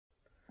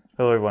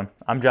Hello everyone,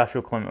 I'm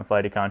Joshua Clement with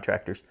Lighty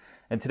Contractors,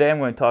 and today I'm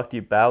going to talk to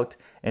you about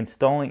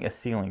installing a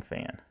ceiling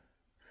fan.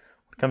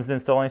 When it comes to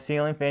installing a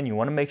ceiling fan, you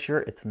want to make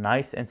sure it's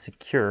nice and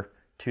secure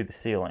to the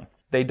ceiling.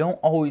 They don't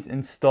always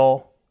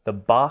install the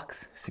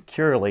box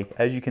securely.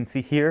 As you can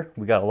see here,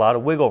 we got a lot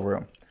of wiggle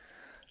room.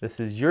 This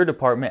is your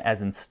department as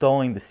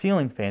installing the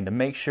ceiling fan to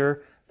make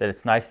sure that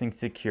it's nice and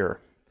secure.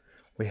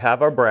 We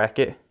have our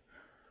bracket.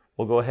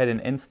 We'll go ahead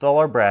and install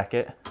our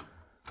bracket.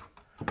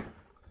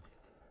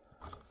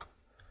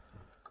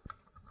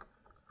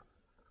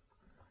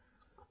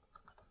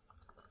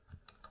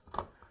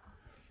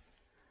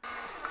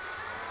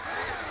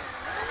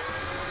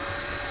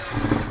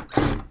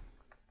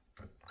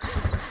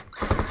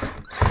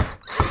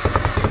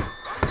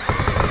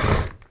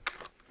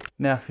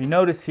 Now, if you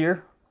notice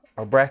here,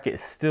 our bracket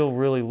is still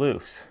really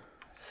loose.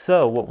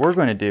 So what we're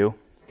going to do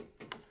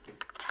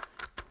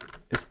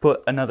is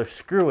put another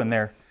screw in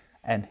there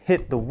and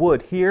hit the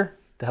wood here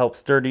to help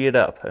sturdy it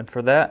up. And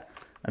for that,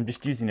 I'm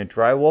just using a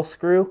drywall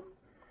screw.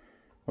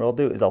 What I'll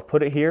do is I'll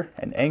put it here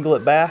and angle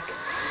it back.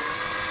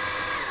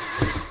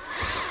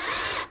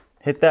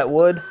 Hit that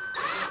wood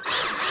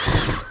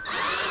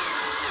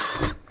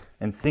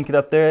and sink it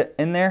up there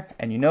in there,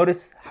 and you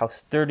notice how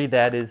sturdy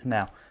that is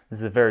now. This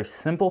is a very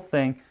simple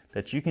thing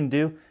that you can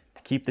do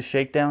to keep the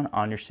shakedown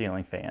on your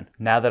ceiling fan.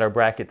 Now that our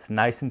bracket's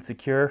nice and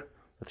secure,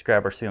 let's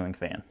grab our ceiling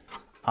fan.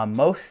 On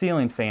most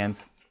ceiling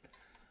fans,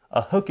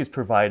 a hook is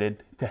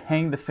provided to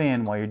hang the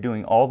fan while you're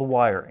doing all the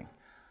wiring.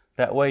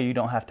 That way you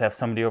don't have to have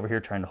somebody over here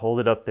trying to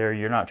hold it up there.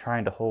 You're not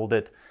trying to hold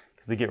it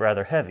because they get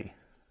rather heavy.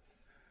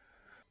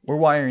 We're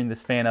wiring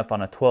this fan up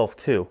on a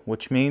 12-2,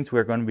 which means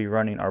we're going to be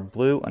running our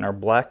blue and our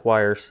black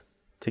wires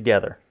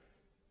together.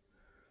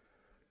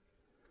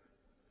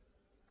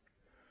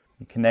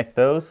 You connect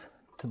those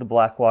to the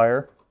black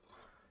wire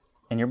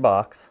in your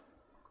box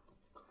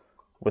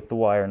with the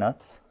wire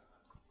nuts.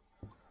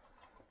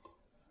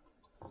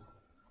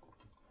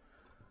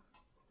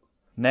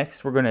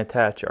 Next, we're going to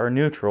attach our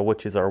neutral,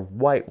 which is our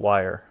white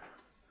wire,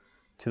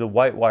 to the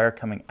white wire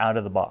coming out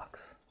of the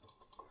box.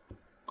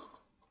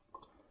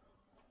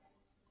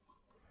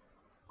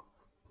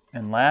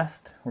 And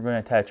last, we're going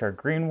to attach our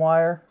green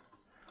wire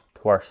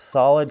to our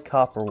solid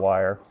copper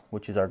wire,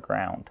 which is our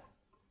ground.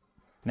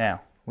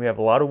 Now, we have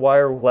a lot of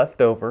wire left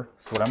over,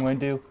 so what I'm going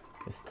to do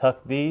is tuck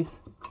these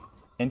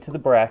into the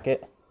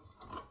bracket.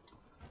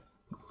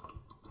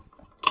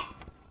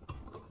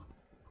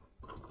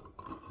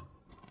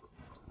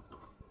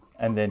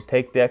 And then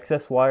take the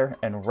excess wire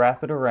and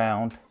wrap it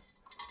around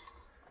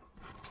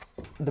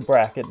the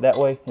bracket. That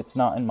way it's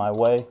not in my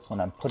way when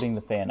I'm putting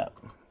the fan up.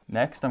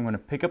 Next, I'm going to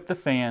pick up the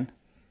fan,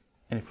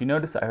 and if you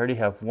notice, I already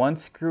have one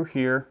screw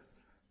here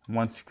and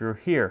one screw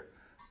here.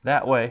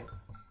 That way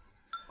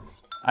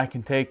I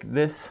can take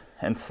this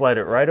and slide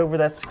it right over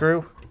that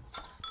screw.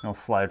 It'll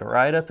slide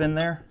right up in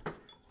there,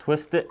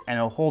 twist it, and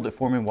it'll hold it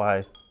for me while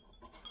I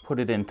put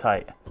it in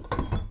tight.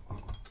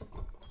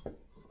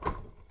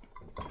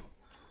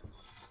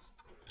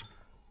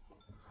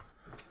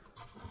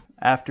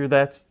 After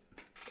that's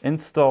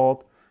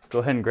installed, go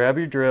ahead and grab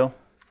your drill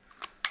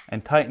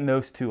and tighten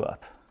those two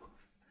up.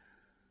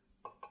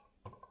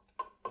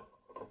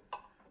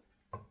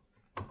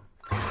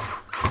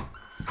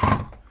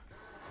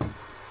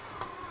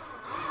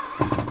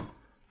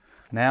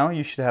 Now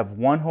you should have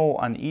one hole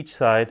on each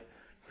side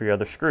for your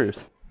other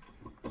screws.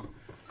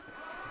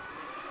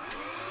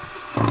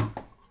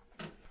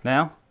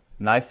 Now,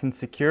 nice and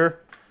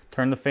secure,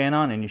 turn the fan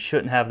on and you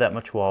shouldn't have that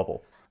much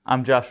wobble.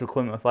 I'm Joshua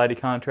Clement with Lighty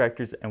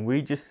Contractors, and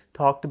we just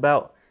talked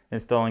about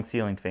installing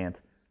ceiling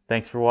fans.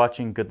 Thanks for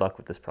watching. Good luck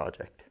with this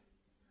project.